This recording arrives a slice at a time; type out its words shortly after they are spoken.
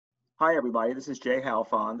Hi, everybody. This is Jay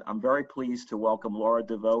Halfond. I'm very pleased to welcome Laura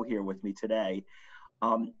De Veau here with me today.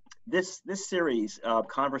 This series of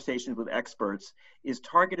conversations with experts is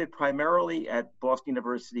targeted primarily at Boston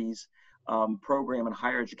University's program in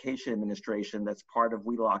higher education administration that's part of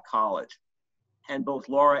Wheelock College. And both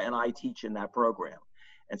Laura and I teach in that program.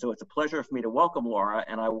 And so it's a pleasure for me to welcome Laura,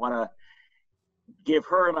 and I want to give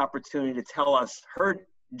her an opportunity to tell us her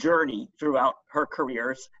journey throughout her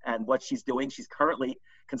careers and what she's doing. She's currently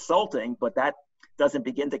consulting, but that doesn't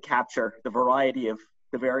begin to capture the variety of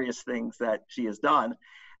the various things that she has done.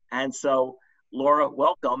 And so, Laura,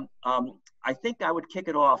 welcome. I think I would kick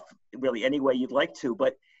it off really any way you'd like to,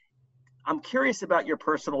 but I'm curious about your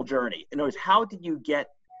personal journey. In other words, how did you get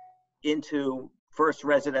into first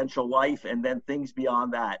residential life and then things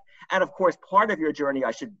beyond that? And of course, part of your journey,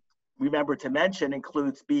 I should remember to mention,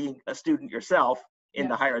 includes being a student yourself in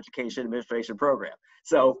the higher education administration program.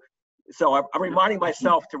 So I'm reminding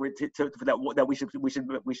myself that we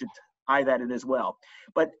should tie that in as well.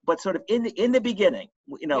 But sort of in the beginning,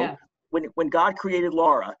 you know, when God created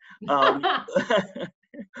Laura,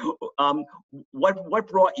 what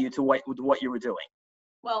brought you to what you were doing?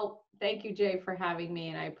 Well, thank you, Jay, for having me,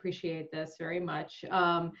 and I appreciate this very much.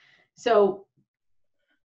 So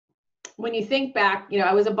when you think back, you know,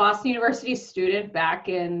 I was a Boston University student back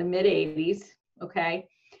in the mid 80s, okay,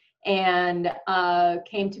 and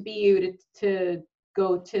came to BU to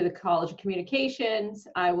go to the College of Communications.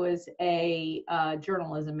 I was a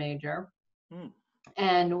journalism major.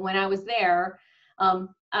 And when I was there,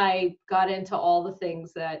 I got into all the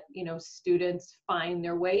things that, you know, students find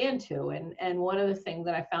their way into. And one of the things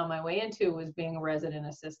that I found my way into was being a resident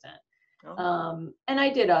assistant. And I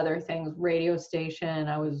did other things, radio station.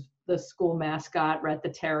 I was the school mascot, Rhett the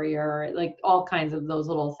Terrier, like all kinds of those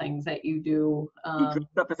little things that you do. You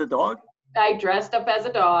dressed up as a dog? I dressed up as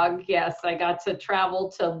a dog. Yes, I got to travel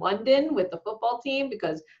to London with the football team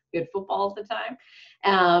because we had football at the time.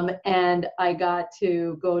 And I got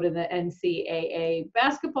to go to the NCAA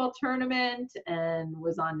basketball tournament and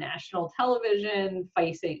was on national television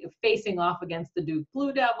facing off against the Duke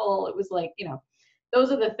Blue Devil. It was like, you know, those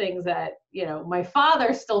are the things that, you know, my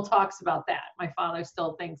father still talks about that. My father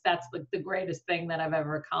still thinks that's the greatest thing that I've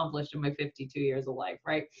ever accomplished in my 52 years of life,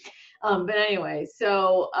 right? But anyway,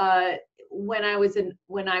 so when I was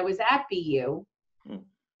at BU,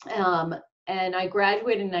 and I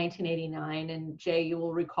graduated in 1989, and Jay, you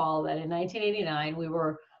will recall that in 1989, we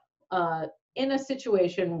were in a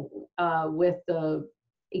situation with the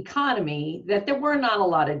economy that there were not a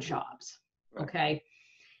lot of jobs, okay?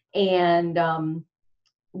 And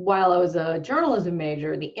while I was a journalism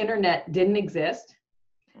major, the internet didn't exist.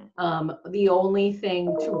 The only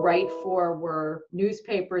thing to write for were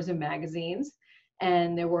newspapers and magazines,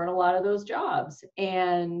 and there weren't a lot of those jobs.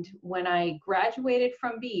 And when I graduated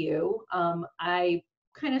from BU, I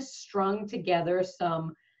kind of strung together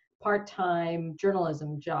some part-time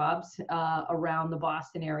journalism jobs around the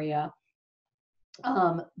Boston area.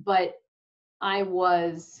 But I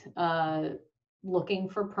was looking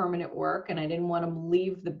for permanent work, and I didn't want to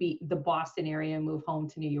leave the Boston area and move home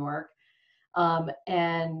to New York.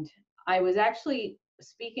 And I was actually,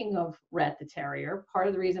 speaking of Rhett the Terrier, part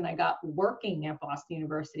of the reason I got working at Boston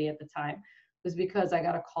University at the time was because I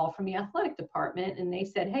got a call from the athletic department, and they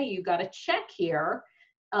said, hey, you got a check here,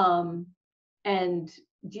 and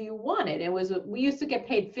do you want it? We used to get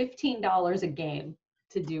paid $15 a game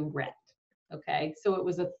to do Rhett, okay? So it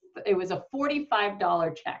was a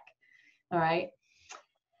 $45 check, all right?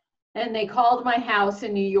 And they called my house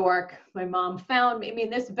in New York. My mom found me. I mean,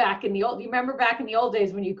 this back in the old, you remember back in the old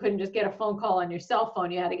days when you couldn't just get a phone call on your cell phone,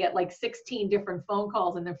 you had to get like 16 different phone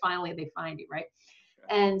calls, and then finally they find you, right?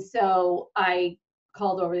 And so I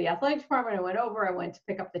called over the athletic department. I went to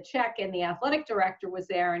pick up the check, and the athletic director was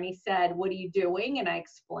there, and he said, what are you doing? And I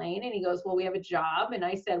explained, and he goes, well, we have a job. And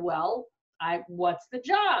I said, well, what's the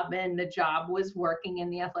job? And the job was working in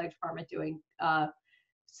the athletic department doing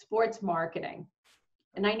sports marketing.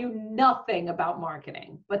 And I knew nothing about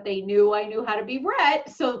marketing, but they knew I knew how to be Rhett.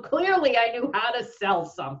 So clearly I knew how to sell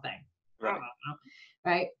something.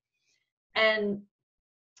 Right. And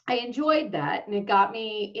I enjoyed that. And it got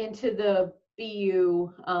me into the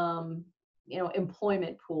BU,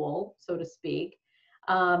 employment pool, so to speak.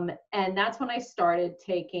 And that's when I started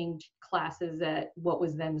taking classes at what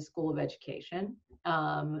was then the School of Education.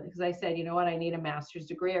 Because I said, you know what, I need a master's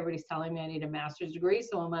degree. Everybody's telling me I need a master's degree,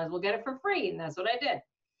 so I might as well get it for free. And that's what I did.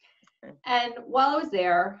 Okay. And while I was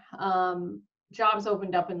there, jobs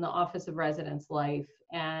opened up in the Office of Residence Life,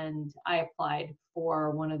 and I applied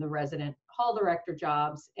for one of the resident hall director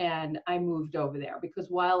jobs, and I moved over there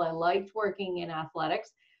because while I liked working in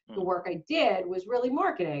athletics, the work I did was really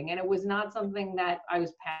marketing, and it was not something that I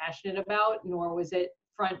was passionate about, nor was it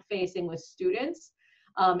front facing with students.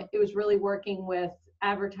 It was really working with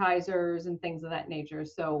advertisers and things of that nature.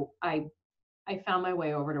 So I found my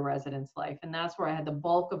way over to residence life, and that's where I had the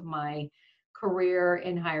bulk of my career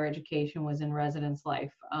in higher education was in residence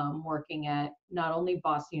life, working at not only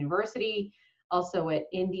Boston University, also at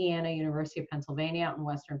Indiana University of Pennsylvania out in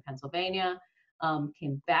Western Pennsylvania.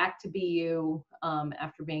 Came back to BU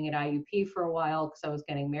after being at IUP for a while because I was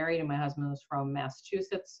getting married and my husband was from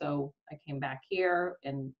Massachusetts. So I came back here,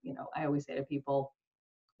 and I always say to people,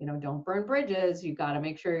 don't burn bridges. You got to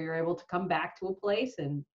make sure you're able to come back to a place,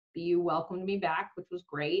 and BU welcomed me back, which was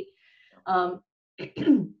great.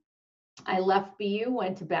 I left BU,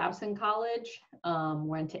 went to Babson College,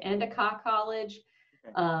 went to Endicott College,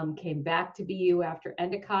 came back to BU after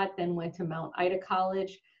Endicott, then went to Mount Ida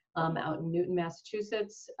College out in Newton,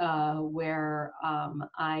 Massachusetts, where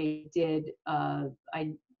I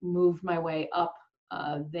moved my way up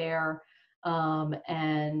there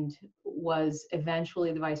and was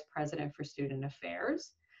eventually the vice president for student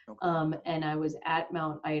affairs. And I was at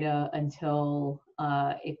Mount Ida until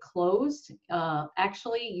it closed.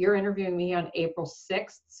 Actually, you're interviewing me on April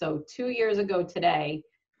 6th. So 2 years ago today,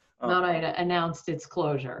 Mount Ida announced its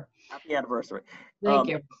closure. Happy anniversary. Thank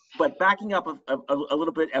you. But backing up a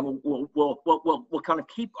little bit, and we'll kind of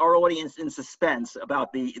keep our audience in suspense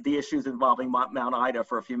about the issues involving Mount Ida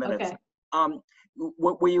for a few minutes. Okay.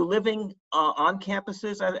 Were you living on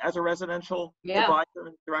campuses as a residential advisor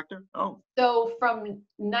and director? Oh. So from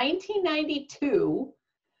 1992,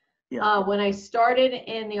 when I started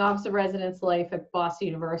in the Office of Residence Life at Boston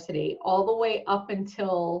University, all the way up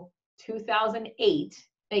until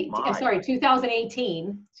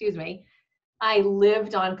 2018, excuse me, I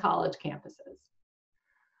lived on college campuses.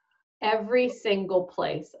 Every single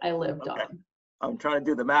place I lived on. I'm trying to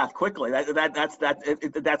do the math quickly. That's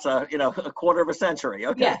a quarter of a century.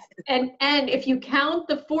 Okay. Yes, and if you count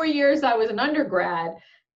the 4 years I was an undergrad,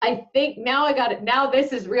 I think now I got it. Now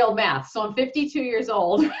this is real math. So I'm 52 years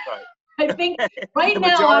old. Right. I think right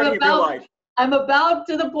now I'm about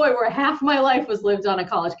to the point where half my life was lived on a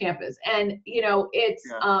college campus, and it's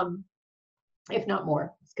if not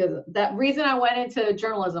more. Because that reason I went into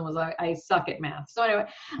journalism was I suck at math. So anyway,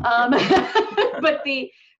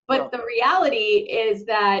 but the reality is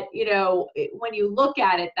that, when you look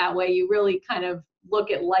at it that way, you really kind of look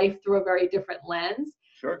at life through a very different lens.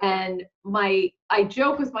 Sure. And I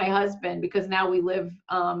joke with my husband because now we live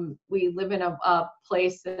in a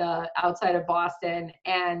place outside of Boston,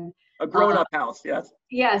 and a grown-up house, yes.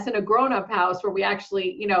 Yes, in a grown-up house where we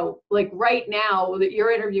actually, like right now that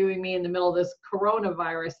you're interviewing me in the middle of this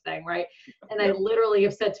coronavirus thing, right? And I literally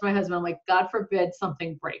have said to my husband, I'm like, God forbid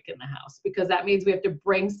something break in the house, because that means we have to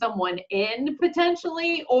bring someone in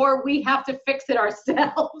potentially, or we have to fix it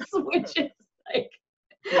ourselves, which is like,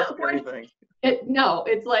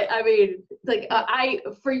 it's like, I mean, like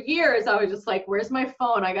for years I was just like, where's my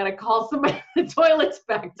phone? I got to call somebody. The toilet's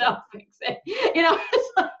backed up. Fix it.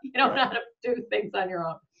 It's like, you don't know how to do things on your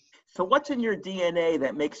own. So what's in your DNA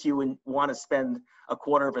that makes you want to spend a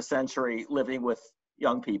quarter of a century living with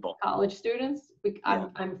young people? College students.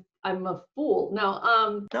 I'm a fool.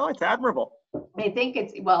 No, it's admirable. I think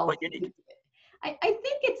it's, I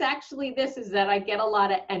think it's actually is that I get a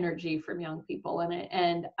lot of energy from young people,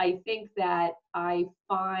 and I think that I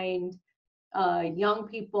find young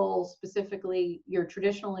people, specifically your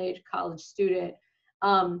traditional age college student,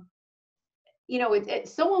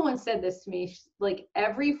 someone once said this to me, like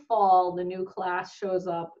every fall the new class shows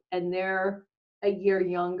up and they're a year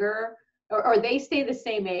younger, or they stay the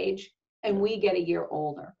same age and we get a year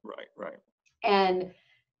older. Right. And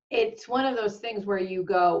it's one of those things where you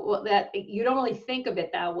go, well, that you don't really think of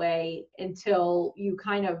it that way until you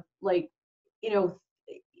kind of like,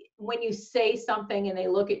 when you say something and they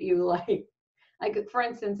look at you like for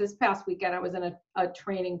instance, this past weekend, I was in a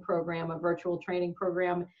training program, a virtual training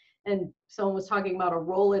program, and someone was talking about a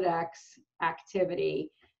Rolodex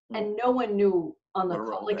activity, and no one knew on the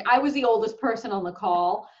call. Like I was the oldest person on the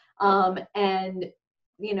call, and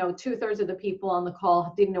 2/3 of the people on the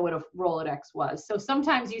call didn't know what a Rolodex was. So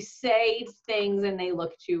sometimes you say things and they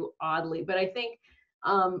look at you oddly, but I think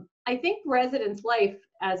residence life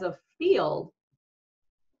as a field,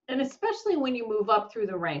 and especially when you move up through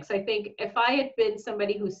the ranks, I think if I had been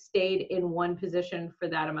somebody who stayed in one position for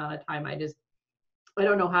that amount of time, I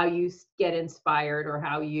don't know how you get inspired or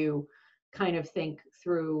how you kind of think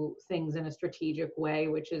through things in a strategic way,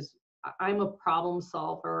 which is, I'm a problem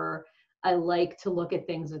solver. I like to look at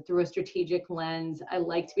things through a strategic lens. I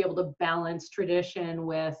like to be able to balance tradition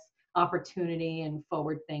with opportunity and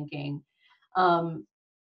forward thinking.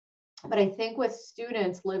 But I think with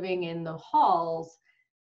students living in the halls,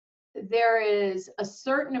 there is a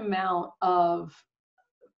certain amount of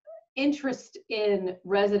interest in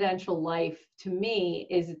residential life. To me,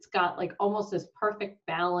 is it's got like almost this perfect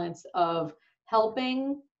balance of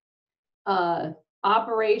helping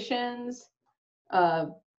operations, uh,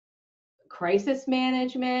 crisis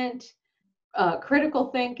management, critical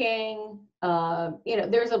thinking.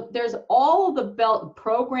 There's all the belt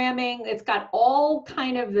programming. It's got all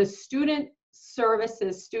kind of the student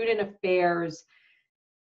services, student affairs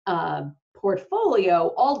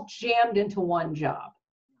portfolio all jammed into one job.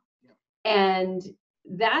 And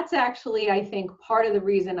that's actually, I think, part of the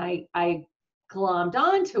reason I glommed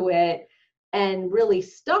onto it and really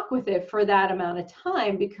stuck with it for that amount of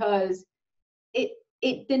time, because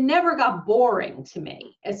it never got boring to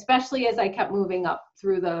me, especially as I kept moving up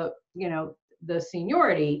through the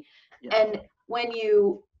seniority. Yeah. And when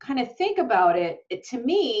you kind of think about it, to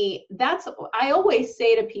me, I always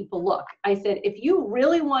say to people, look, I said, if you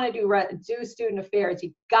really want to do student affairs,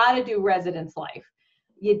 you got to do residence life.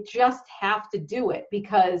 You just have to do it,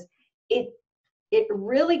 because it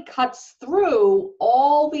really cuts through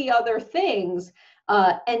all the other things,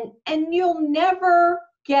 and you'll never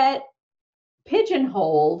get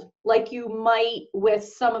pigeonholed like you might with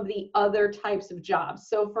some of the other types of jobs.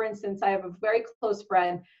 So for instance, I have a very close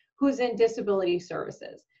friend who's in disability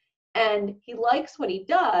services, and he likes what he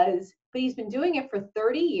does, but he's been doing it for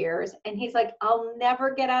 30 years. And he's like, I'll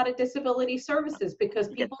never get out of disability services because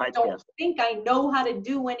people don't think I know how to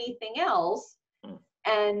do anything else.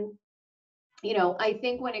 And, I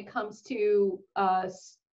think when it comes to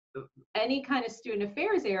any kind of student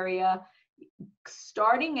affairs area,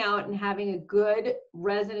 starting out and having a good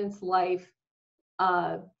residence life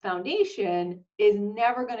foundation is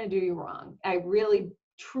never going to do you wrong. I really,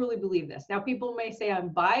 truly believe this. Now, people may say I'm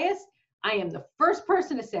biased. I am the first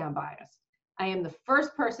person to say I'm biased. I am the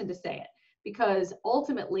first person to say it, because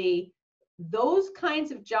ultimately those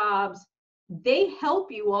kinds of jobs, they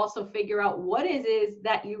help you also figure out what it is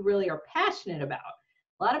that you really are passionate about.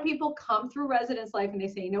 A lot of people come through residence life and they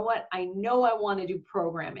say, you know what, I know I want to do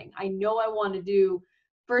programming. I know I want to do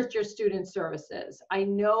first year student services. I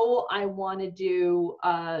know I want to do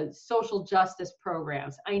social justice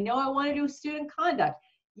programs. I know I want to do student conduct.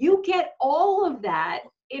 You get all of that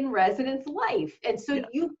in residence life. And so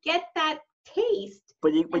you get that taste.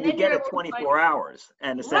 But you get it 24 hours.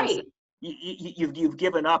 And in a sense, you've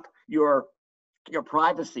given up your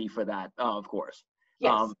privacy for that, of course.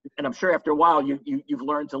 Yes. And I'm sure after a while you've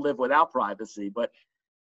learned to live without privacy, but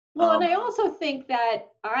well, and I also think that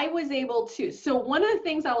I was able to, so one of the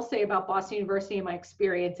things I'll say about Boston University and my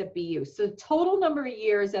experience at BU, so total number of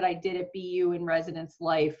years that I did at BU in residence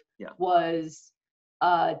life was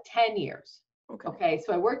 10 years. Okay,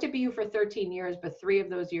 so I worked at BU for 13 years, but 3 of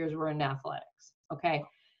those years were in athletics. Okay,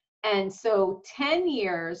 and so 10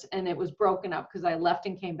 years, and it was broken up because I left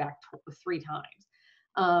and came back 3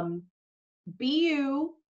 times. BU,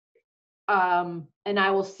 and I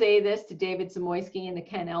will say this to David Zamoyski and to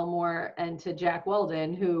Ken Elmore and to Jack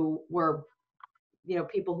Weldon, who were,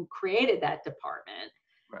 people who created that department.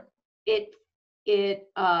 Right. It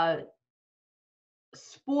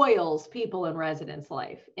spoils people in residence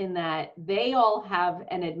life in that they all have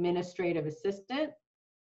an administrative assistant.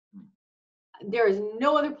 There is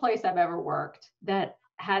no other place I've ever worked that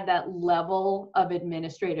had that level of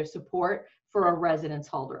administrative support for a residence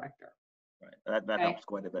hall director. Right. That helps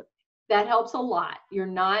quite a bit. That helps a lot. You're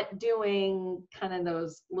not doing kind of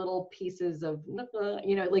those little pieces of,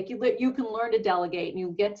 like you can learn to delegate, and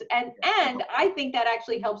you get to, and I think that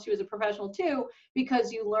actually helps you as a professional too,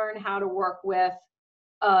 because you learn how to work with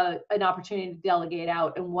an opportunity to delegate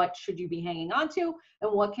out, and what should you be hanging on to,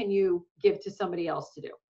 and what can you give to somebody else to do.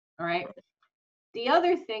 All right. The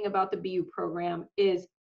other thing about the BU program is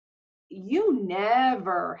you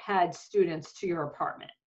never had students to your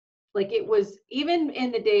apartment. Like, it was, even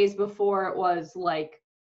in the days before it was like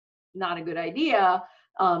not a good idea,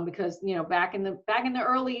 because back in the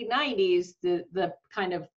early 90s, the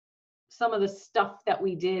kind of some of the stuff that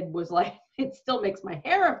we did was like, it still makes my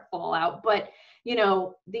hair fall out, but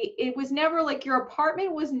it was never like, your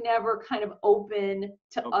apartment was never kind of open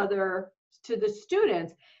to to the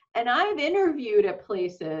students. And I've interviewed at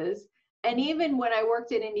places, and even when I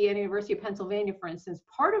worked at Indiana University of Pennsylvania, for instance,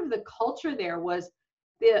 part of the culture there was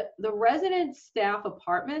the resident staff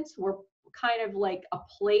apartments were kind of like a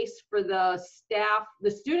place for the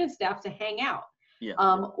student staff to hang out.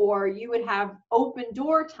 Or you would have open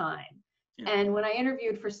door time. And when I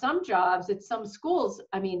interviewed for some jobs at some schools,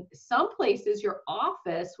 I mean, some places your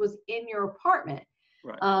office was in your apartment.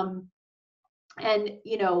 Right. And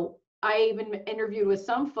I even interviewed with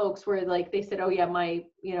some folks where like they said, oh yeah, my,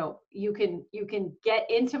 you can get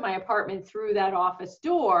into my apartment through that office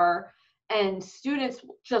door and students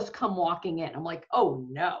just come walking in. I'm like, oh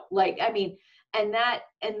no. Like, I mean, and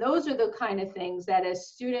those are the kind of things that as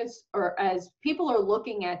students or as people are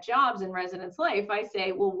looking at jobs in residence life, I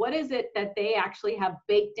say, well, what is it that they actually have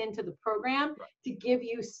baked into the program to give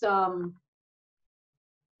you some,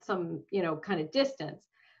 kind of distance.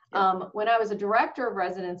 When I was a director of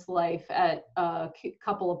residence life at a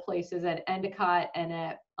couple of places at Endicott and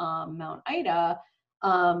at Mount Ida,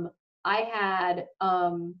 I had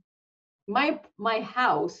my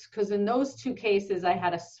house, because in those two cases I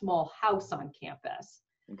had a small house on campus.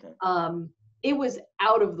 Okay. It was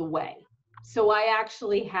out of the way, so I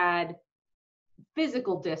actually had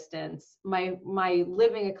physical distance. My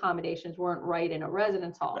living accommodations weren't right in a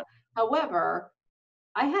residence hall. Right. However,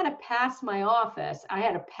 I had to pass my office. I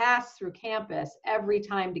had to pass through campus every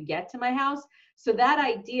time to get to my house. So that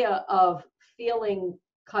idea of feeling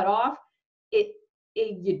cut off,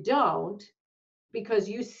 you don't, because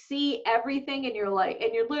you see everything and you're like,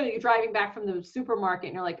 and you're literally driving back from the supermarket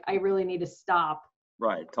and you're like, I really need to stop.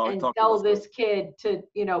 Right. And tell this kid to,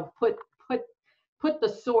 put the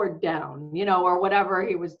sword down, or whatever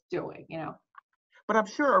he was doing, But I'm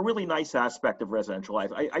sure a really nice aspect of residential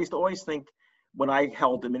life, I used to always think, when I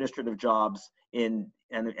held administrative jobs and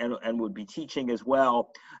would be teaching as well,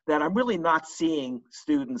 that I'm really not seeing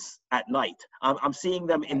students at night. I'm seeing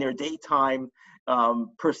them in their daytime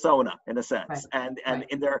persona, in a sense, and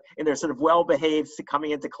in their sort of well-behaved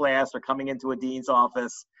coming into class or coming into a dean's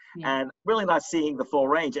office, and really not seeing the full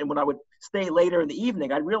range. And when I would stay later in the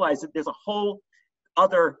evening, I realized that there's a whole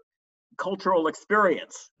other cultural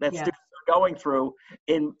experience that students are going through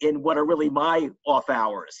in what are really my off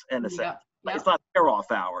hours, in a sense. It's not their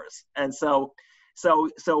off hours. And so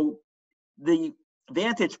the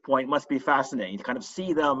vantage point must be fascinating to kind of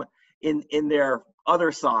see them in their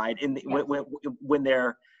other side, when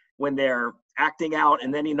they're acting out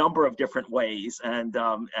in any number of different ways, and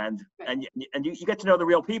you get to know the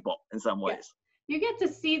real people in some ways. You get to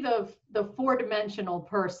see the four-dimensional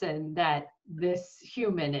person that this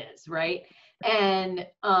human is, right? And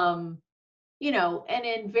and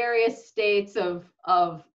in various states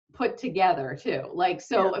of put together too. Like,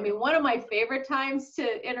 so, I mean, one of my favorite times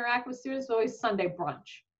to interact with students was always Sunday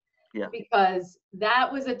brunch. Yeah. Because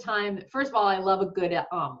that was a time, first of all, I love a good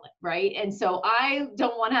omelet, right? And so I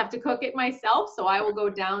don't want to have to cook it myself. So I will go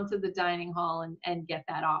down to the dining hall and get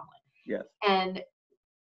that omelet. Yes. And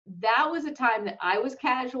that was a time that I was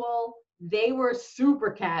casual. They were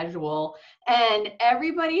super casual, and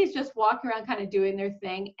everybody's just walking around kind of doing their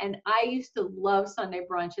thing. And I used to love Sunday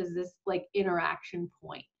brunch as this like interaction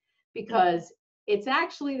point, because it's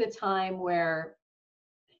actually the time where,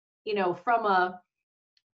 from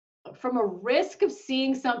a risk of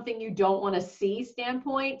seeing something you don't want to see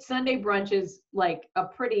standpoint, Sunday brunch is like a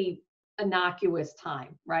pretty innocuous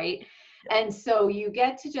time, right? And so you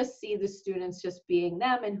get to just see the students just being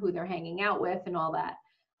them and who they're hanging out with and all that.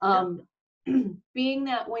 Being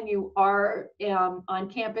that when you are on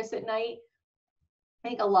campus at night, I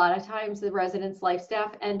think a lot of times the residence life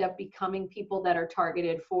staff end up becoming people that are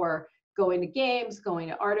targeted for going to games, going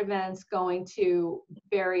to art events, going to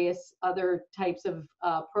various other types of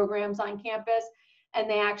programs on campus. And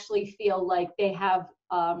they actually feel like they have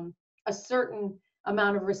a certain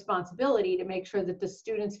amount of responsibility to make sure that the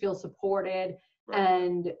students feel supported,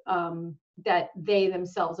 and that they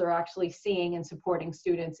themselves are actually seeing and supporting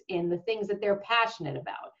students in the things that they're passionate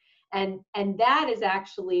about. And that is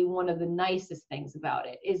actually one of the nicest things about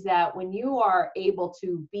it, is that when you are able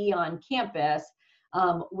to be on campus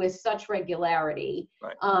with such regularity,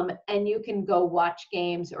 and you can go watch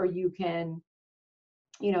games, or you can,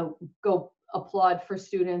 go applaud for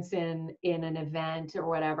students in an event or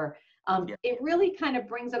whatever. It really kind of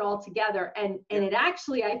brings it all together. And it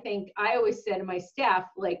actually, I think, I always say to my staff,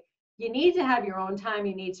 like, you need to have your own time.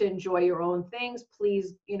 You need to enjoy your own things.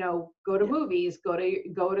 Please, go to movies, go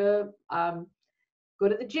to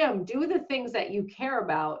the gym, do the things that you care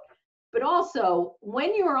about. But also,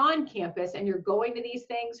 when you're on campus and you're going to these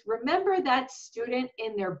things, remember that student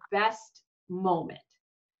in their best moment.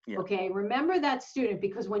 Okay, remember that student,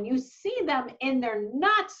 because when you see them in their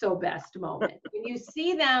not so best moment, when you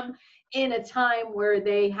see them in a time where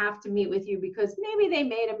they have to meet with you because maybe they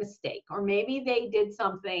made a mistake, or maybe they did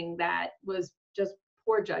something that was just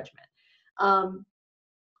poor judgment,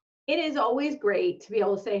 it is always great to be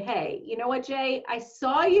able to say, hey, you know what, Jay, I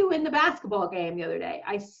saw you in the basketball game the other day.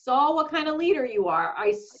 I saw what kind of leader you are.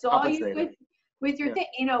 I saw you with your thing,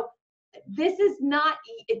 this is not,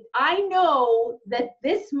 I know that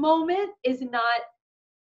this moment is not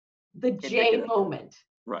the J Indicative. moment.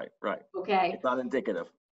 Right, right. Okay. It's not indicative.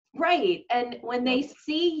 Right. And when they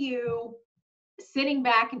see you sitting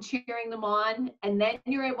back and cheering them on, and then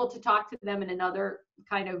you're able to talk to them in another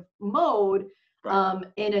kind of mode, Right.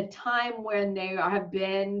 in a time when they have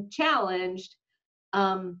been challenged,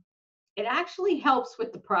 it actually helps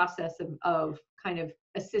with the process of kind of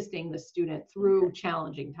assisting the student through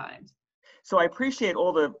challenging times. So I appreciate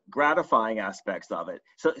all the gratifying aspects of it.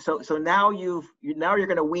 So now now you're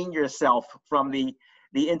going to wean yourself from the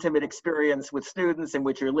intimate experience with students in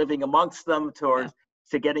which you're living amongst them towards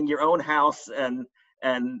to getting your own house and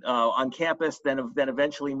on campus, then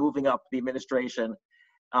eventually moving up the administration.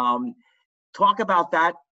 Talk about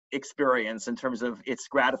that experience in terms of its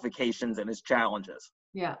gratifications and its challenges.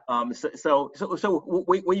 Yeah. So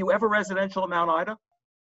were you ever residential at Mount Ida?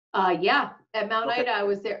 Yeah, at Mount Ida, I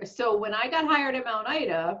was there. So when I got hired at Mount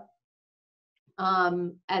Ida,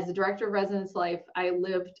 as the director of residence life, I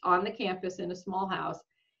lived on the campus in a small house.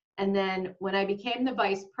 And then when I became the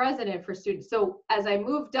vice president for students, so as I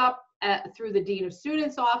moved up through the dean of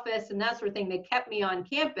students office and that sort of thing, they kept me on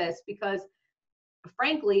campus because,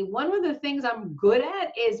 frankly, one of the things I'm good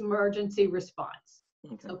at is emergency response.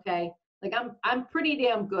 Okay, like I'm pretty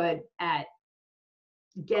damn good at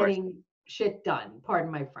getting shit done,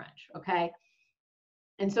 pardon my French. Okay.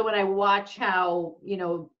 And so when I watch how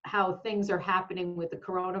things are happening with the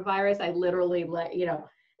coronavirus, I literally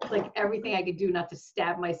it's like everything I could do not to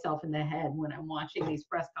stab myself in the head when I'm watching these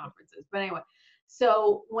press conferences. But anyway,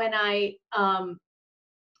 so when well,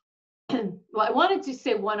 I wanted to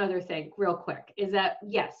say one other thing real quick is that,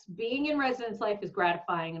 yes, being in residence life is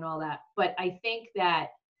gratifying and all that. But I think that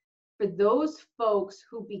for those folks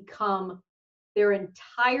who become their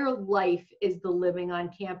entire life is the living on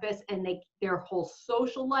campus, and their whole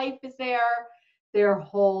social life is there, their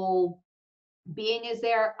whole being is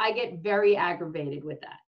there, I get very aggravated with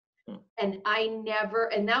that. And and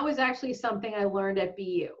that was actually something I learned at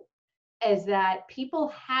BU, is that people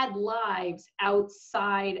had lives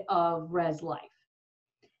outside of res life.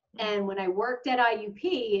 And when I worked at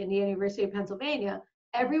IUP in the University of Pennsylvania,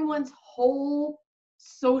 everyone's whole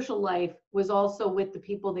social life was also with the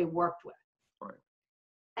people they worked with.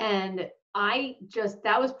 And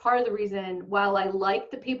that was part of the reason, while I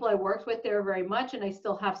liked the people I worked with there very much, and I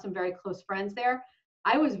still have some very close friends there,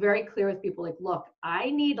 I was very clear with people like, look, I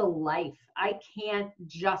need a life. I can't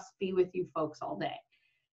just be with you folks all day.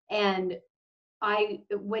 And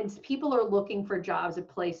when people are looking for jobs at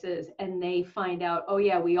places and they find out, oh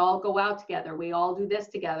yeah, we all go out together, we all do this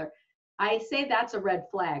together, I say that's a red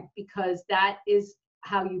flag, because that is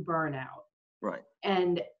how you burn out. Right.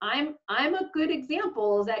 And I'm a good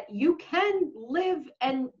example that you can live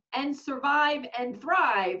and survive and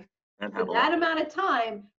thrive for that amount of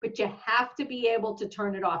time, but you have to be able to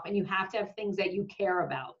turn it off, and you have to have things that you care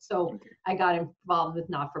about. So I got involved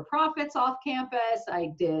with not-for-profits off campus.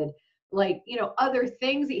 I did other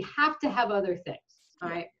things. You have to have other things. All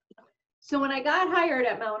right. So when I got hired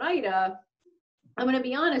at Mount Ida, I'm going to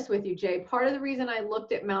be honest with you, Jay. Part of the reason I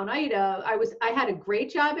looked at Mount Ida, I had a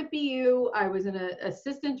great job at BU. I was an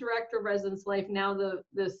assistant director of residence life. Now the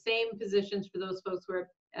same positions for those folks who are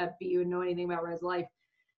at BU and know anything about res life,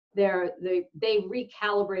 they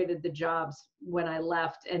recalibrated the jobs when I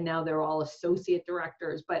left, and now they're all associate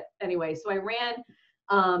directors. But anyway, so I ran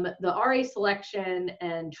the RA selection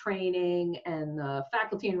and training and the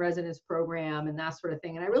faculty and residence program and that sort of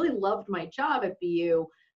thing. And I really loved my job at BU.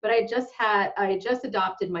 But I just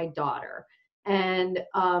adopted my daughter, and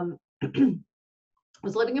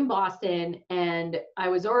was living in Boston, and I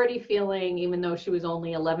was already feeling, even though she was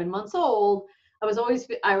only 11 months old, I was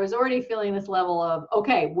already feeling this level of,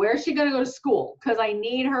 okay, where's she going to go to school? Because I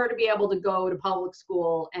need her to be able to go to public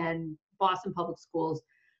school, and Boston public schools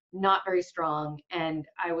not very strong, and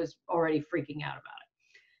I was already freaking out about it.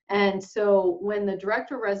 And so when the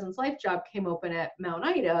director of residence life job came open at Mount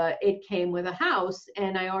Ida, it came with a house,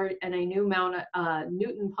 and I knew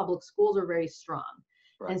Newton public schools are very strong.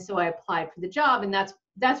 Right. And so I applied for the job, and that's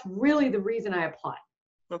really the reason I applied.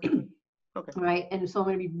 Okay. Right. And so I'm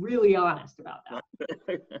going to be really honest about that.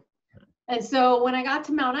 And so when I got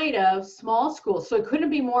to Mount Ida, small school, so it couldn't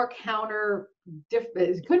be more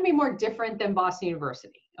different than Boston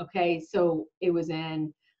University. Okay. So it was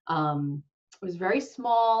it was very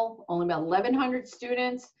small, only about 1,100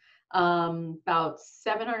 students, about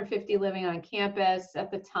 750 living on campus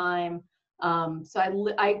at the time.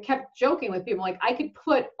 So I kept joking with people, like, I could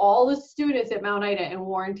put all the students at Mount Ida and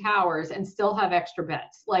Warren Towers and still have extra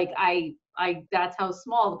beds. Like that's how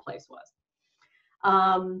small the place was.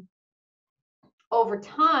 Over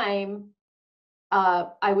time,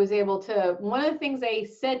 I was able to, one of the things they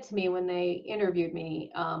said to me when they interviewed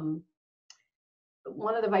me,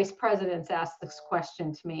 one of the vice presidents asked this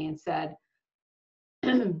question to me and said,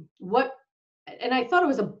 what, and I thought it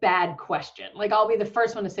was a bad question. Like, I'll be the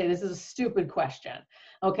first one to say this is a stupid question.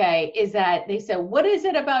 Okay. Is that they said, what is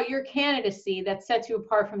it about your candidacy that sets you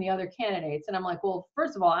apart from the other candidates? And I'm like, well,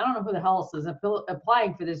 first of all, I don't know who the hell else is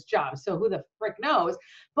applying for this job. So who the frick knows?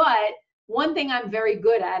 But one thing I'm very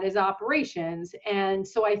good at is operations. And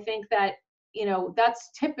so I think that, you know,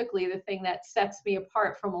 that's typically the thing that sets me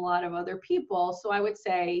apart from a lot of other people. So I would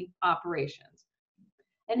say operations.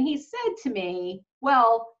 And he said to me,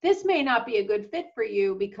 well, this may not be a good fit for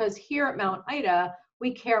you because here at Mount Ida,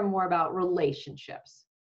 we care more about relationships.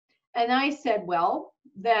 And I said, well,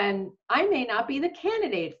 then I may not be the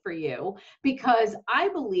candidate for you because I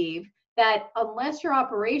believe that unless your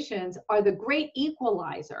operations are the great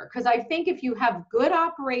equalizer, because I think if you have good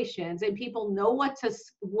operations and people know what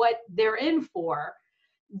they're in for,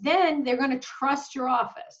 then they're going to trust your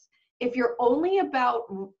office. If you're only about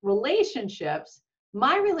relationships,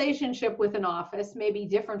 my relationship with an office may be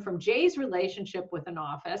different from Jay's relationship with an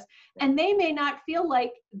office, and they may not feel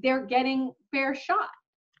like they're getting fair shot.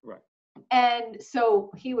 Right. And so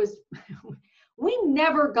he was, we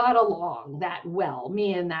never got along that well,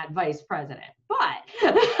 me and that vice president, but.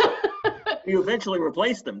 You eventually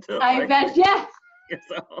replaced him too. I right? bet, yeah.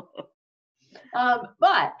 So.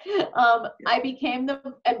 I became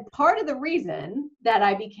and part of the reason that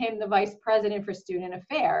I became the vice president for student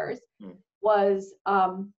affairs was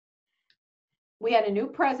we had a new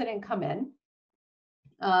president come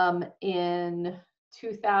in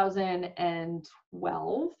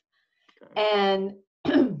 2012 and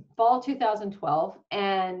fall 2012,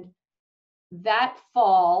 and that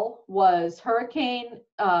fall was Hurricane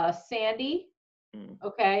Sandy.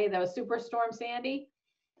 Okay, that was Superstorm Sandy.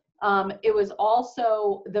 It was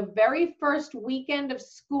also the very first weekend of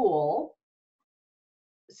school.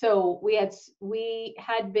 So he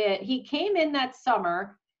came in that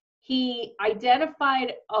summer. He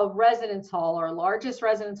identified a residence hall, our largest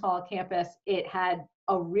residence hall on campus. It had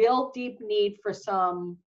a real deep need for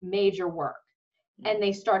some major work, and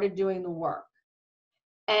they started doing the work.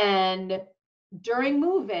 And during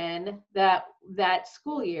move-in that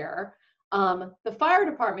school year, the fire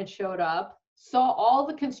department showed up, saw all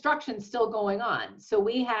the construction still going on. So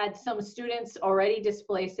we had some students already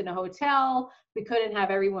displaced in a hotel. We couldn't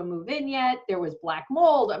have everyone move in yet. There was black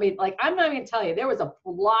mold. I mean, like, I'm not even gonna tell you, there was a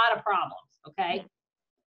lot of problems, okay?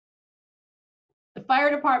 The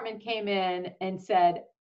fire department came in and said,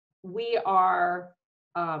 we are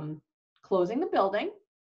closing the building.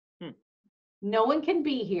 No one can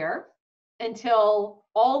be here until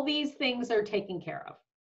all these things are taken care of.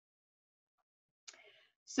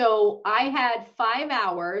 So I had 5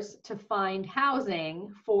 hours to find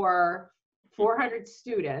housing for 400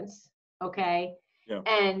 students, okay,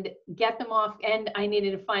 and get them off, and I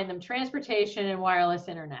needed to find them transportation and wireless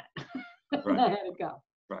internet. Right. I had to go.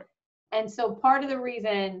 Right. And so part of the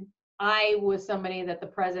reason I was somebody that the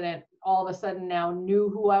president all of a sudden now knew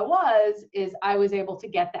who I was is I was able to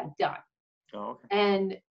get that done. Oh, okay.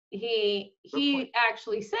 And he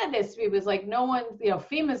actually said this. He was like, no one,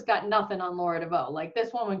 FEMA's got nothing on Laura De Veau. Like,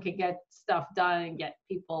 this woman could get stuff done and get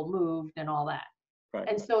people moved and all that. Right.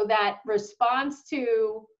 And so that response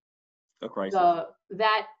to the crisis,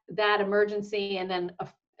 that emergency, and then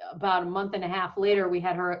about a month and a half later, we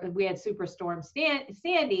had Superstorm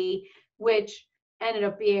Sandy, which ended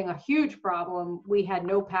up being a huge problem. We had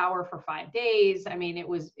no power for 5 days. I mean, it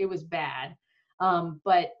was bad.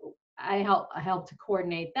 But I helped to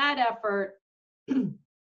coordinate that effort.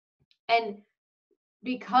 And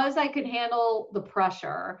because I could handle the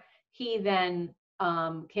pressure, he then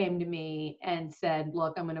came to me and said,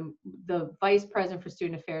 look, the vice president for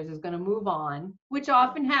student affairs is going to move on, which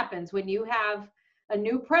often happens when you have a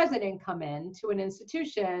new president come in to an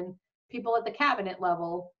institution. People at the cabinet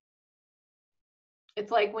level, it's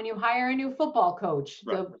like when you hire a new football coach,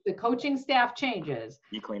 right. the coaching staff changes.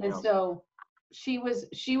 You clean and house. So she was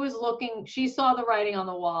looking, she saw the writing on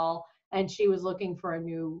the wall, and she was looking for a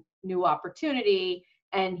new opportunity,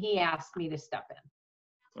 and he asked me to step in.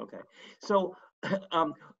 Okay. So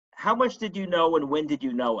how much did you know and when did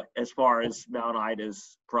you know it as far as Mount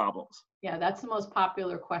Ida's problems? Yeah, that's the most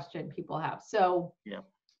popular question people have. So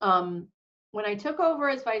when I took over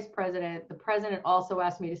as vice president, the president also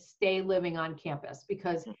asked me to stay living on campus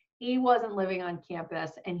because he wasn't living on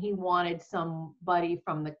campus and he wanted somebody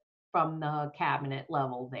from the cabinet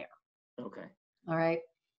level there. Okay. All right.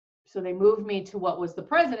 So they moved me to what was the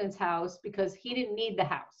president's house because he didn't need the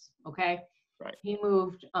house. Okay. Right. He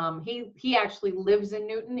moved, he actually lives in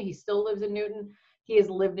Newton. He still lives in Newton. He has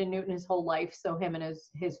lived in Newton his whole life. So him and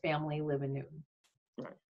his family live in Newton.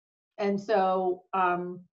 Right. And so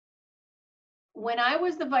when I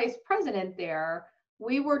was the vice president there,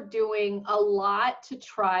 we were doing a lot to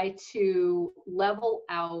try to level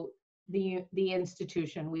out the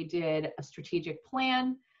institution. We did a strategic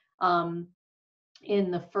plan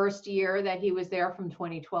in the first year that he was there, from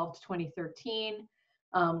 2012 to 2013.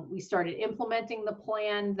 We started implementing the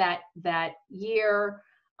plan that year.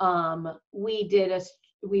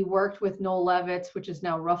 We worked with Noel Levitz, which is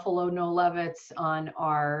now Ruffalo Noel Levitz, on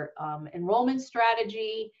our enrollment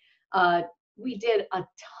strategy. We did a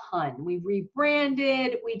ton. We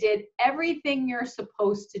rebranded. We did everything you're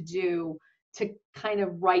supposed to do to kind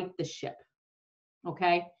of right the ship.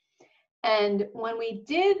 Okay. And when we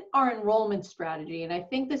did our enrollment strategy, and I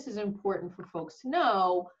think this is important for folks to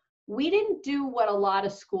know, we didn't do what a lot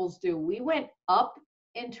of schools do. We went up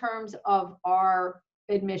in terms of our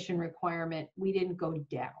admission requirement. We didn't go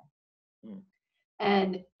down. Mm.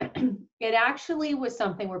 And it actually was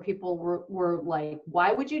something where people were like,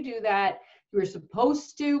 why would you do that? You were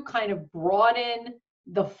supposed to kind of broaden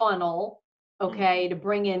the funnel, okay, to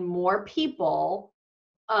bring in more people,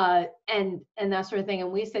 and that sort of thing.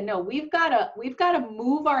 And we said, no, we've got to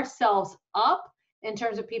move ourselves up in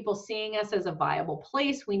terms of people seeing us as a viable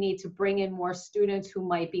place. We need to bring in more students who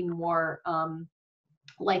might be more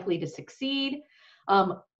likely to succeed.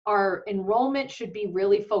 Our enrollment should be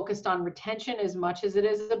really focused on retention as much as it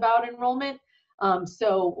is about enrollment.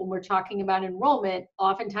 So when we're talking about enrollment,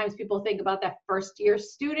 oftentimes people think about that first year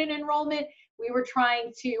student enrollment. We were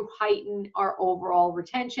trying to heighten our overall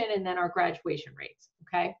retention and then our graduation rates,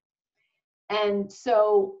 okay? And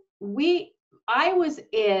so I was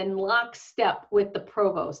in lockstep with the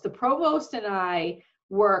provost. The provost and I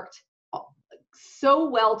worked so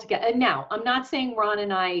well together. And now, I'm not saying Ron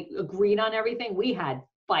and I agreed on everything. We had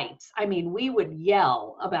fights. I mean, we would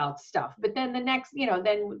yell about stuff, but then the next,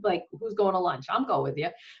 then like, who's going to lunch? I'm going with you.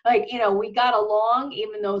 Like, we got along,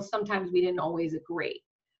 even though sometimes we didn't always agree.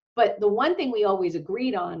 But the one thing we always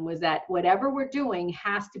agreed on was that whatever we're doing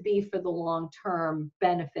has to be for the long-term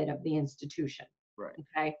benefit of the institution. Right.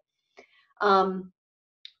 Okay.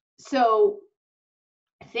 So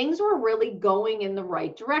things were really going in the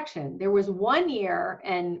right direction. There was one year,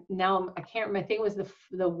 and now I can't remember, I think it was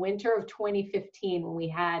the winter of 2015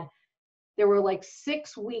 when there were like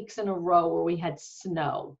 6 weeks in a row where we had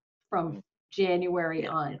snow from January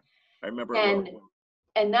on. I remember.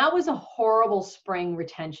 And that was a horrible spring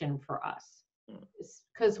retention for us.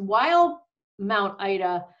 Because while Mount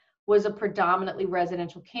Ida was a predominantly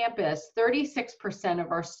residential campus, 36%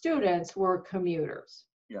 of our students were commuters.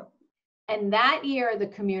 Yeah. And that year, the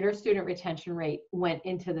commuter student retention rate went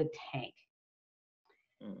into the tank.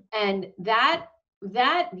 And that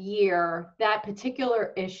year, that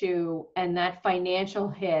particular issue and that financial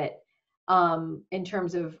hit in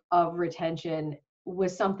terms of retention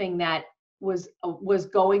was something that was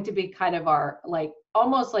going to be kind of our, like,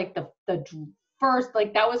 almost like the first,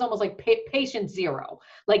 like, that was almost like patient zero.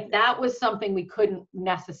 Like, that was something we couldn't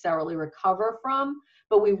necessarily recover from,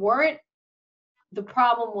 but the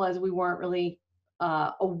problem was we weren't really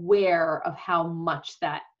aware of how much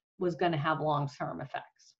that was going to have long-term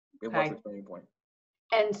effects. Okay? It was a turning point.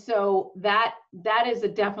 And so that is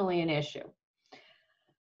definitely an issue.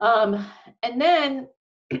 And then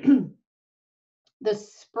the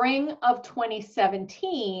spring of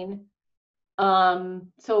 2017,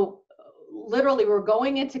 so literally we're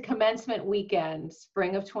going into commencement weekend,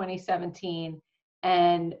 spring of 2017,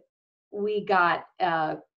 and we got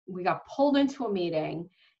pulled into a meeting,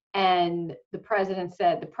 and the president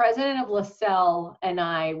said, the president of LaSalle and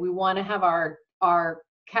I, we want to have our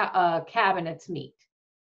cabinets meet.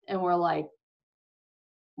 And we're like,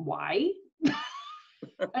 why?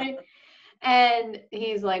 Right? And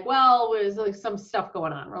he's like, well, there's like some stuff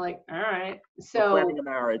going on. We're like, all right. So planning a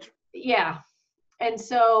marriage. Yeah. And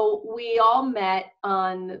so we all met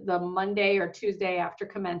on the Monday or Tuesday after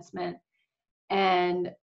commencement.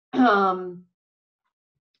 And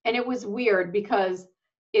it was weird because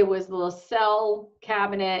it was the LaSalle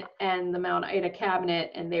cabinet and the Mount Ida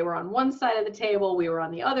cabinet, and they were on one side of the table. We were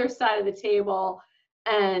on the other side of the table.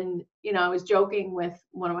 And, I was joking with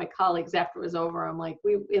one of my colleagues after it was over. I'm like,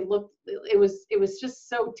 it was just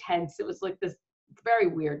so tense. It was like this very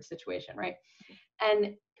weird situation, right?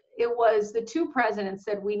 And it was, the two presidents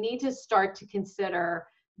said, we need to start to consider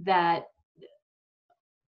that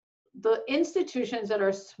the institutions that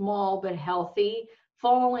are small but healthy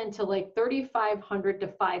fall into like 3,500 to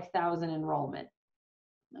 5,000 enrollment.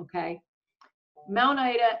 Okay. Mount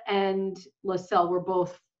Ida and LaSalle were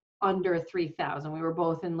both under 3,000. We were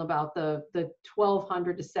both in about the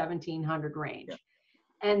 1,200 to 1,700 range. Yeah.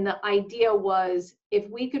 And the idea was, if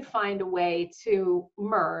we could find a way to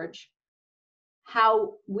merge,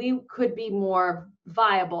 how we could be more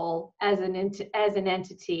viable as an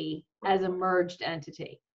entity, as a merged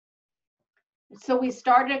entity. So we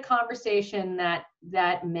started a conversation that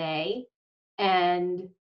May, and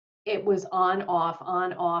it was on,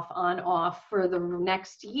 off for the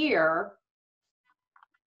next year.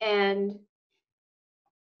 And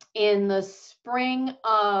in the spring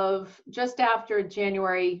of, just after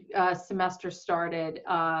January semester started,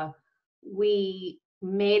 we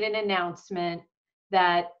made an announcement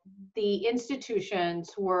that the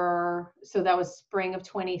institutions were, so that was spring of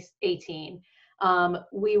 2018,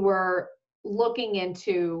 we were looking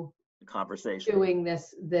into conversation, doing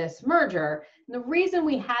this merger. And the reason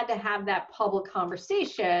we had to have that public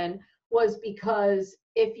conversation was because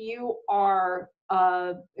if you are,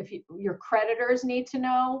 your creditors need to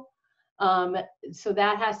know, so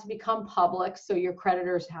that has to become public, so your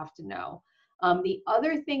creditors have to know. The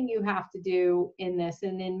other thing you have to do in this,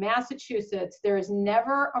 and in Massachusetts, there is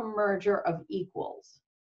never a merger of equals,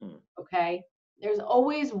 okay? There's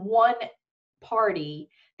always one party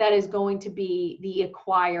that is going to be the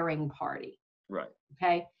acquiring party. Right.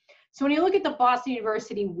 Okay. So when you look at the Boston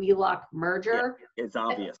University Wheelock merger, yeah, it's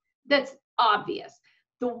obvious. That's obvious.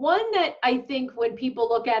 The one that I think when people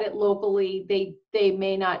look at it locally, they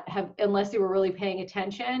may not have, unless they were really paying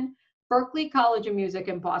attention, Berklee College of Music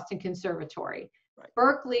and Boston Conservatory. Right.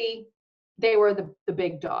 Berklee, they were the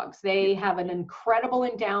big dogs. They have an incredible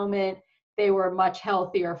endowment. They were much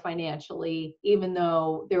healthier financially, even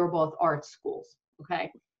though they were both art schools.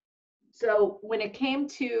 Okay. So when it came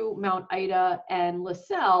to Mount Ida and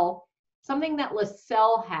LaSalle, something that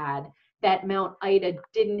LaSalle had that Mount Ida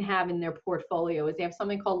didn't have in their portfolio is they have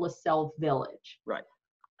something called LaSalle Village. Right.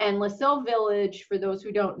 And LaSalle Village, for those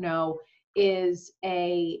who don't know, is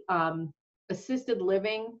a assisted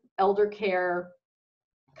living, elder care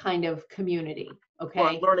kind of community. Okay.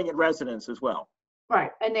 Or learning in residence as well.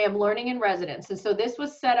 Right. And they have learning in residence. And so this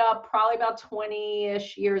was set up probably about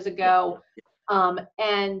 20-ish years ago.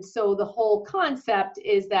 And so the whole concept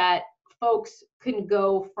is that folks can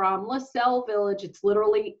go from LaSalle Village, it's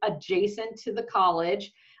literally adjacent to the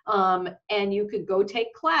college, and you could go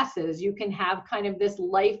take classes. You can have kind of this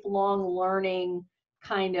lifelong learning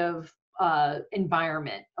kind of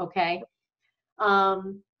environment, okay?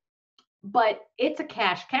 But it's a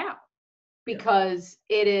cash cow, because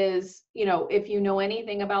it is, you know, if you know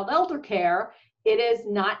anything about elder care, it is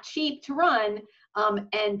not cheap to run.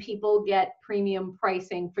 And people get premium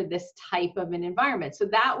pricing for this type of an environment. So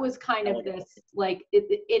that was kind of this, like,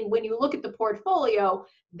 when you look at the portfolio,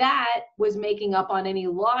 that was making up on any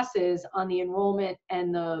losses on the enrollment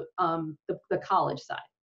and the college side.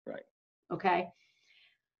 Right. Okay.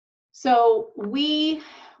 So we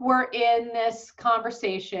were in this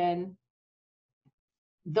conversation.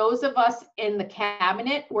 Those of us in the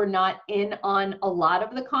cabinet were not in on a lot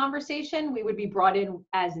of the conversation. We would be brought in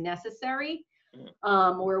as necessary.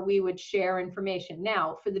 Where we would share information.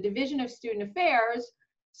 Now, for the Division of Student Affairs,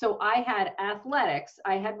 so I had athletics,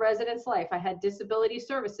 I had residence life, I had disability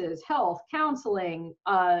services, health, counseling,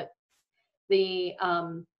 all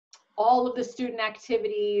of the student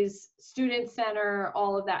activities, student center,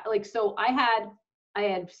 all of that. Like, so I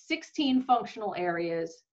had 16 functional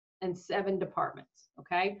areas and 7 departments,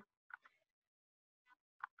 okay?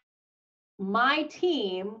 My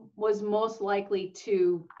team was most likely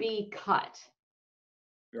to be cut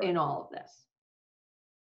in all of this.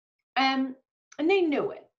 And they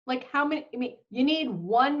knew it. Like, how many, I mean, you need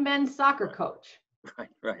one men's soccer coach,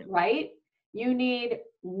 right? You need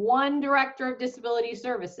one director of disability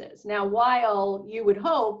services. Now, while you would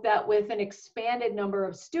hope that with an expanded number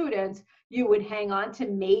of students, you would hang on to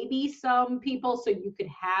maybe some people so you could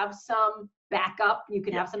have some backup, you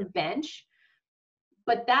could have some bench.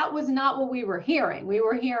 But that was not what we were hearing. We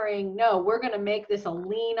were hearing, no, we're going to make this a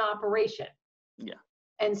lean operation. Yeah.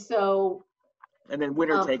 And so, and then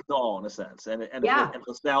winner takes all, in a sense. And if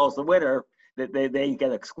LaSalle is the winner, they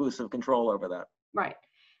get exclusive control over that. Right.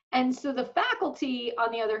 And so the faculty,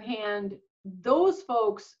 on the other hand, those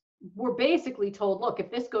folks were basically told, look,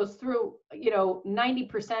 if this goes through, you know,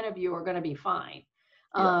 90% of you are going to be fine.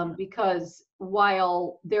 Because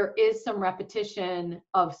while there is some repetition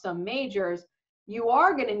of some majors, you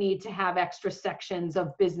are going to need to have extra sections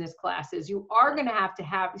of business classes. You are going to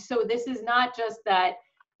have, so this is not just that,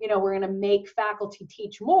 you know, we're going to make faculty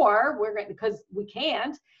teach more. We're going to, because we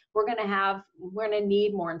can't, we're going to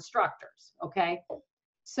need more instructors. Okay.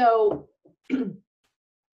 So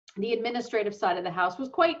the administrative side of the house was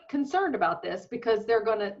quite concerned about this because there's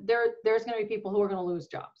going to be people who are going to lose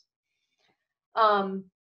jobs.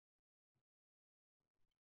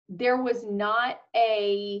 There was not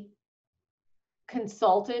a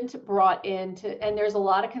consultant brought in and there's a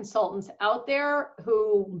lot of consultants out there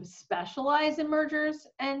who specialize in mergers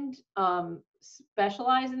and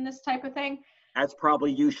specialize in this type of thing. As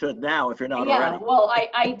probably you should now if you're not yeah, already. Well,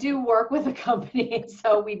 I do work with a company,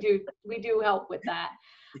 so we do help with that.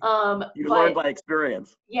 You learn by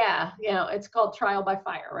experience. Yeah, it's called trial by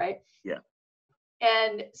fire, right? Yeah.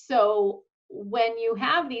 And so when you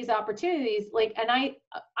have these opportunities, like, and I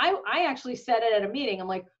actually said it at a meeting, I'm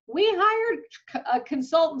like, we hired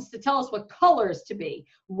consultants to tell us what colors to be.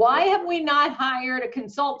 Why have we not hired a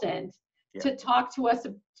consultant to talk to us,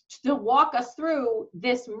 to walk us through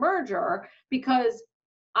this merger? Because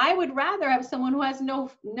I would rather have someone who has no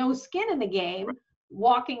skin in the game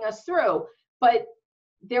walking us through. But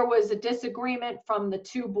there was a disagreement from the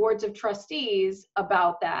two boards of trustees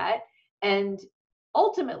about that. And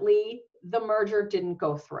ultimately, the merger didn't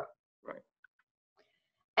go through. Right.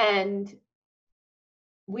 And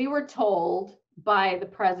we were told by the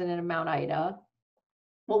president of Mount Ida,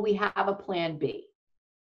 well, we have a plan B.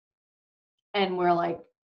 And we're like,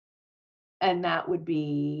 and that would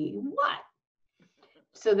be what?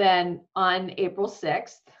 So then on April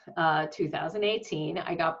 6th, 2018,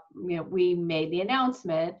 we made the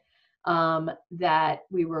announcement that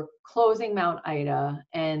we were closing Mount Ida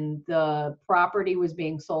and the property was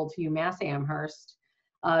being sold to UMass Amherst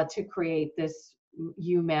to create this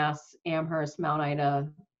UMass Amherst Mount Ida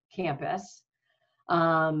campus.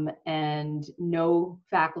 And no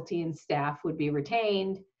faculty and staff would be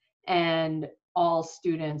retained, and all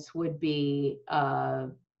students would be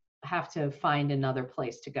have to find another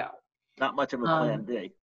place to go. Not much of a plan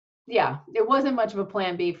B. Yeah, it wasn't much of a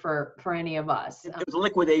plan B for any of us. It was a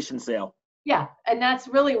liquidation sale. Yeah, and that's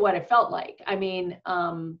really what it felt like. I mean,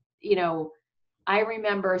 I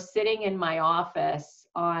remember sitting in my office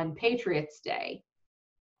on Patriots Day,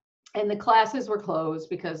 and the classes were closed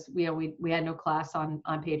because we had no class on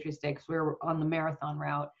Patriots Day because we were on the marathon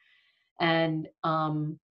route. And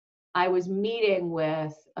I was meeting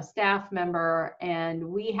with a staff member, and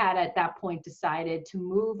we had at that point decided to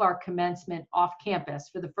move our commencement off campus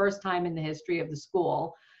for the first time in the history of the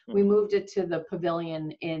school. Mm-hmm. We moved it to the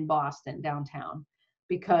pavilion in Boston, downtown,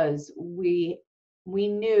 because we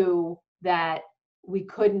knew that we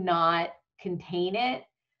could not contain it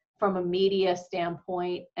from a media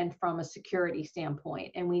standpoint and from a security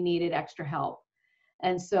standpoint, and we needed extra help.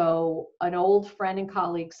 And so an old friend and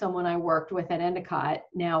colleague, someone I worked with at Endicott,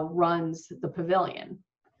 now runs the pavilion.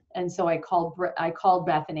 And so I called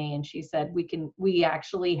Bethany, and she said, we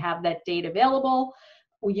actually have that date available.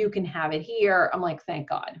 You can have it here. I'm like, thank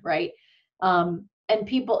God, right? And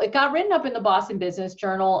it got written up in the Boston Business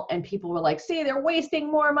Journal, and people were like, see, they're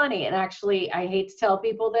wasting more money. And actually, I hate to tell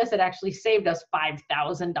people this, it actually saved us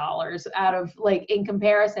 $5,000 out of, like, in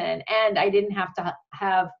comparison. And I didn't have to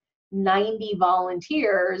have 90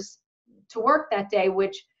 volunteers to work that day,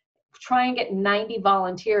 which try and get 90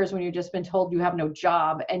 volunteers when you've just been told you have no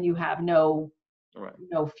job and you have no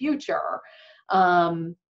future.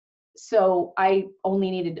 So I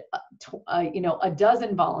only needed, a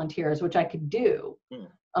dozen volunteers, which I could do.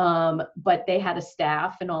 But they had a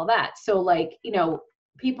staff and all that. So, like,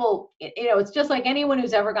 people, it's just like anyone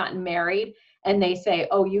who's ever gotten married and they say,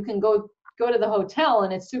 oh, you can go to the hotel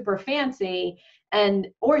and it's super fancy,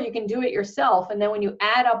 or you can do it yourself. And then when you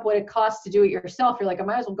add up what it costs to do it yourself, you're like, I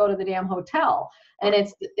might as well go to the damn hotel. And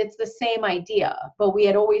it's the same idea, but we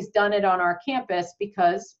had always done it on our campus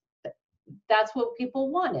because that's what people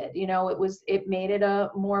wanted. It made it a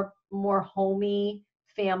more homey,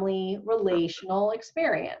 family, relational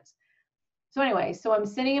experience. So anyway, so I'm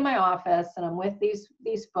sitting in my office and I'm with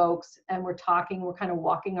these folks, and we're talking, we're kind of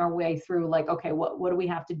walking our way through, like, okay, what do we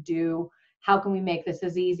have to do? How can we make this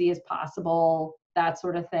as easy as possible? That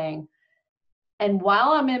sort of thing. And while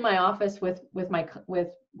I'm in my office with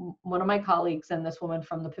one of my colleagues and this woman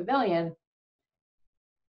from the pavilion,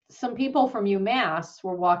 some people from UMass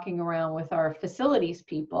were walking around with our facilities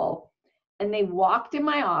people, and they walked in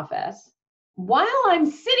my office while I'm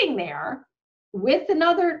sitting there with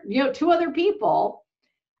two other people,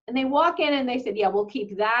 and they walk in and they said, yeah, we'll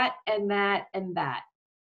keep that and that and that.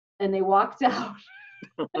 And they walked out.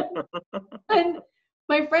 And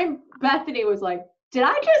my friend Bethany was like, did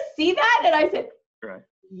I just see that? And I said, right.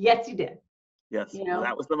 Yes, you did. Yes. Well,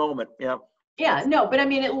 that was the moment. Yeah. Yeah, no, but I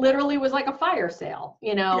mean, it literally was like a fire sale,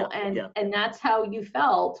 and that's how you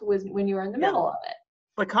felt was when you were in the middle of it.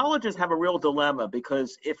 But colleges have a real dilemma,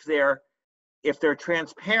 because if they're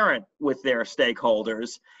transparent with their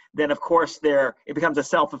stakeholders, then of course it becomes a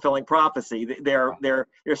self-fulfilling prophecy. They're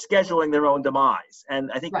scheduling their own demise.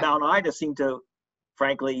 And I think Right. Mount Ida seemed to,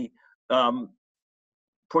 frankly,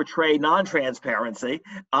 portray non-transparency,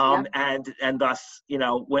 and thus,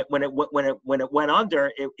 when it went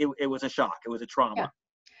under, it was a shock. It was a trauma. Yeah.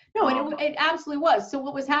 No, and it absolutely was. So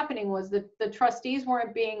what was happening was that the trustees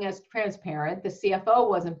weren't being as transparent. The CFO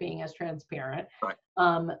wasn't being as transparent. Right.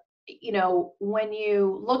 When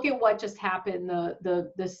you look at what just happened,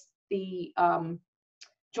 the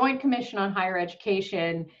Joint Commission on Higher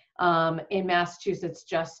Education in Massachusetts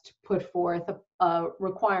just put forth a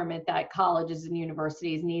requirement that colleges and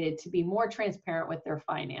universities needed to be more transparent with their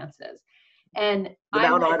finances. And the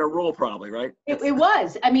Mount Ida rule, probably, right? It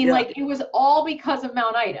was. I mean, it was all because of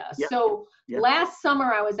Mount Ida. Yeah. So last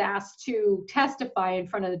summer, I was asked to testify in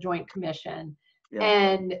front of the Joint Commission,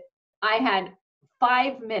 and I had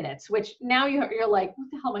 5 minutes. Which now you're like,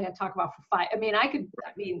 what the hell am I going to talk about for 5? I mean,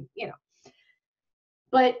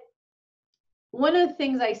 But one of the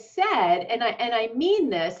things I said, and I mean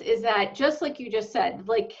this, is that just like you just said,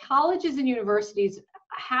 like colleges and universities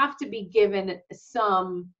have to be given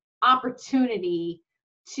some opportunity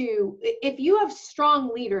to, if you have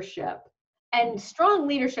strong leadership, and strong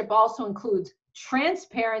leadership also includes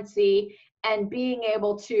transparency and being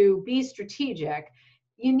able to be strategic,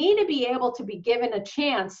 you need to be able to be given a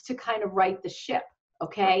chance to kind of right the ship,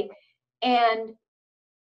 okay? And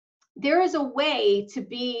there is a way to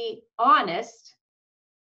be honest,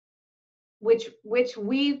 which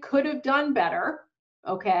we could have done better,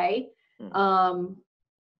 okay?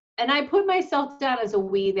 And I put myself down as a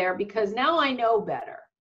we there because now I know better,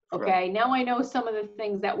 okay? Now I know some of the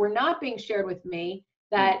things that were not being shared with me,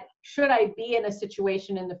 that should I be in a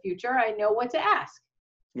situation in the future, I know what to ask.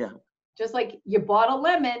 Yeah. Just like you bought a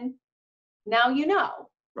lemon, now you know,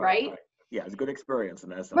 right? Yeah, it's a good experience in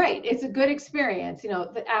that sense. Right, it's a good experience.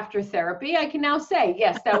 After therapy, I can now say,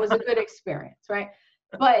 yes, that was a good experience, right?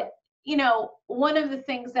 But, one of the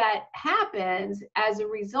things that happens as a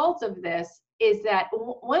result of this is that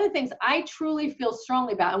one of the things I truly feel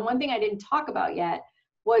strongly about, and one thing I didn't talk about yet,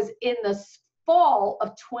 was in the fall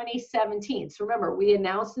of 2017. So remember, we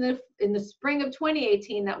announced in the spring of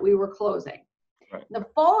 2018 that we were closing. Right. In the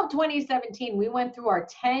fall of 2017, we went through our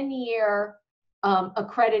 10-year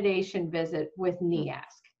accreditation visit with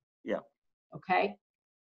NEASC. Yeah. Okay.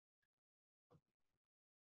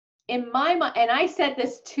 In my mind, and I said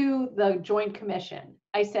this to the Joint Commission,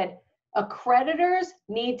 I said, accreditors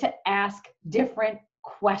need to ask different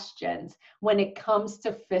questions when it comes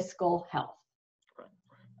to fiscal health.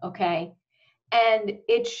 Okay. And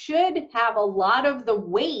it should have a lot of the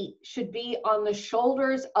weight should be on the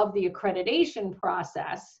shoulders of the accreditation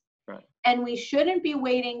process. Right. And we shouldn't be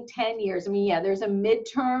waiting 10 years. I mean, there's a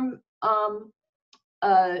midterm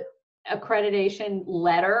accreditation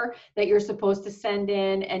letter that you're supposed to send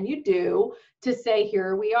in, and you do, to say,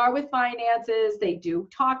 here we are with finances. They do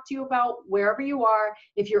talk to you about wherever you are.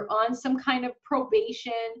 If you're on some kind of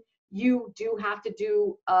probation, you do have to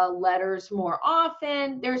do letters more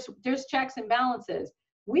often. There's checks and balances.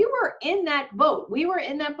 We were in that boat. We were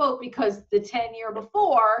in that boat because the 10-year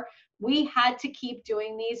before, we had to keep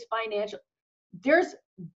doing these financial.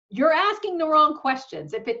 You're asking the wrong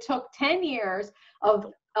questions. If it took 10 years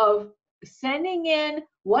of sending in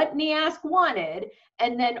what NEASC wanted,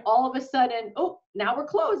 and then all of a sudden, now we're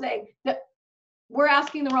closing, we're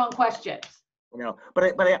asking the wrong questions.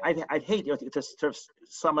 But I'd hate, to sort of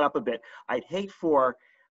sum it up a bit, I'd hate for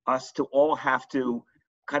us to all have to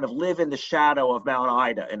kind of live in the shadow of Mount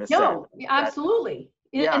Ida in a sense. No, absolutely.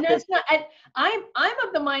 And that's not, I'm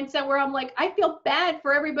of the mindset where I'm like, I feel bad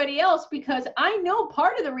for everybody else, because I know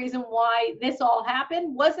part of the reason why this all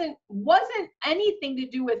happened wasn't anything to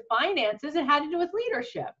do with finances. It had to do with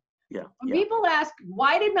leadership. Yeah. When people ask,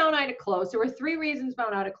 why did Mount Ida close? There were 3 reasons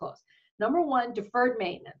Mount Ida closed. Number 1, deferred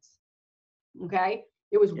maintenance. Okay.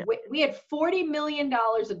 We had $40 million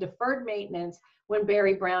of deferred maintenance when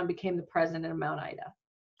Barry Brown became the president of Mount Ida.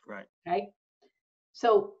 Right. Okay.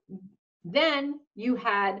 So then you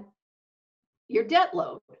had your debt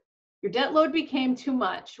load. Your debt load became too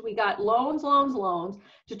much. We got loans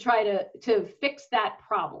to try to fix that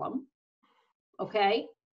problem. Okay.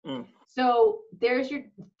 So with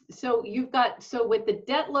the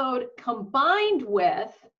debt load combined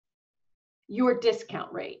with your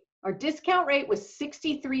discount rate, our discount rate was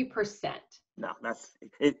 63%. No, that's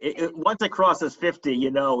it. Once it crosses 50,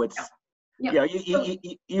 it's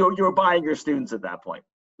you're buying your students at that point.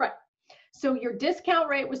 Right. So your discount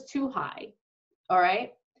rate was too high. All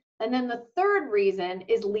right. And then the third reason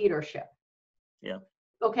is leadership. Yeah.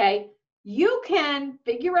 Okay. You can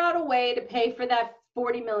figure out a way to pay for that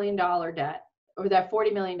 $40 million debt. or that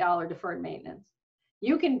 $40 million deferred maintenance,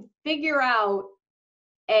 you can figure out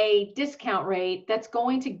a discount rate that's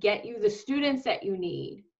going to get you the students that you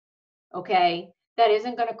need, okay, that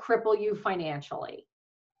isn't going to cripple you financially.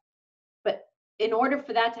 But in order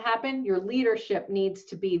for that to happen, your leadership needs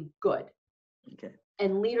to be good. Okay.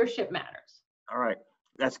 And leadership matters. All right.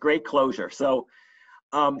 That's great closure. So,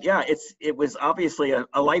 yeah, it was obviously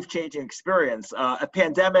a life-changing experience. A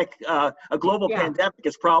pandemic, a global pandemic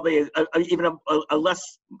is probably even a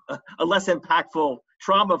less impactful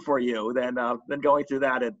trauma for you than going through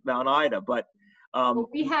that at Mount Ida. But well,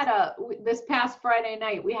 we had this past Friday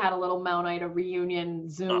night, we had a little Mount Ida reunion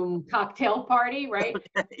Zoom cocktail party, right?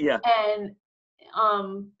 Yeah. And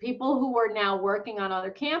people who are now working on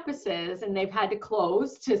other campuses, and they've had to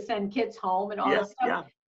close to send kids home and all this stuff.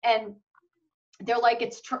 And they're like,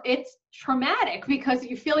 it's traumatic because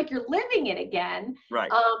you feel like you're living it again. Right.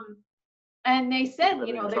 And they said,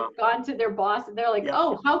 they've gone to their boss and they're like,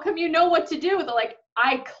 oh, how come you know what to do? They're like,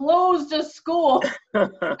 I closed a school.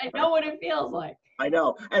 I know what it feels like. I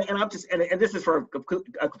know. And I'm just, and this is for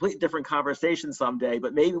a completely different conversation someday,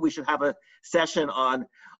 but maybe we should have a session on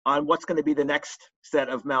what's going to be the next set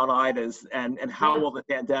of Mount Idas and how will the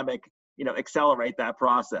pandemic, accelerate that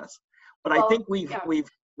process. But I think we've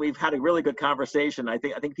had a really good conversation. I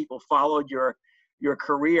think people followed your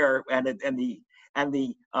career and the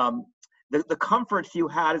comforts you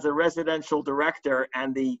had as a residential director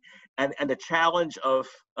and the challenge of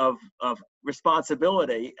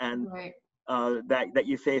responsibility and that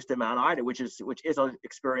you faced at Mount Ida, which is an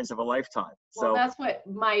experience of a lifetime. Well, that's what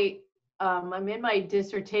I'm in my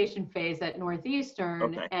dissertation phase at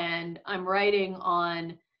Northeastern, and I'm writing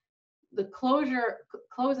on the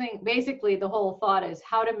closing. Basically, the whole thought is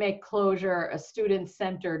how to make closure a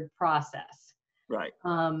student-centered process. Right.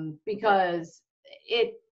 Because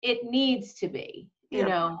it needs to be.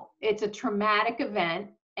 It's a traumatic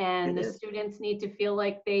event, and the students need to feel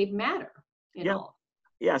like they matter.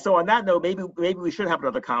 Yeah. So on that note, maybe we should have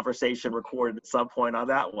another conversation recorded at some point on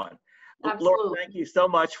that one. Absolutely. Laura, thank you so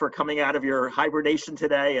much for coming out of your hibernation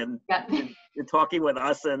today and talking with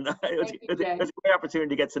us. And it was a great opportunity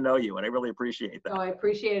to get to know you, and I really appreciate that. Oh, I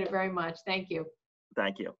appreciate it very much. Thank you.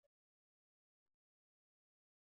 Thank you.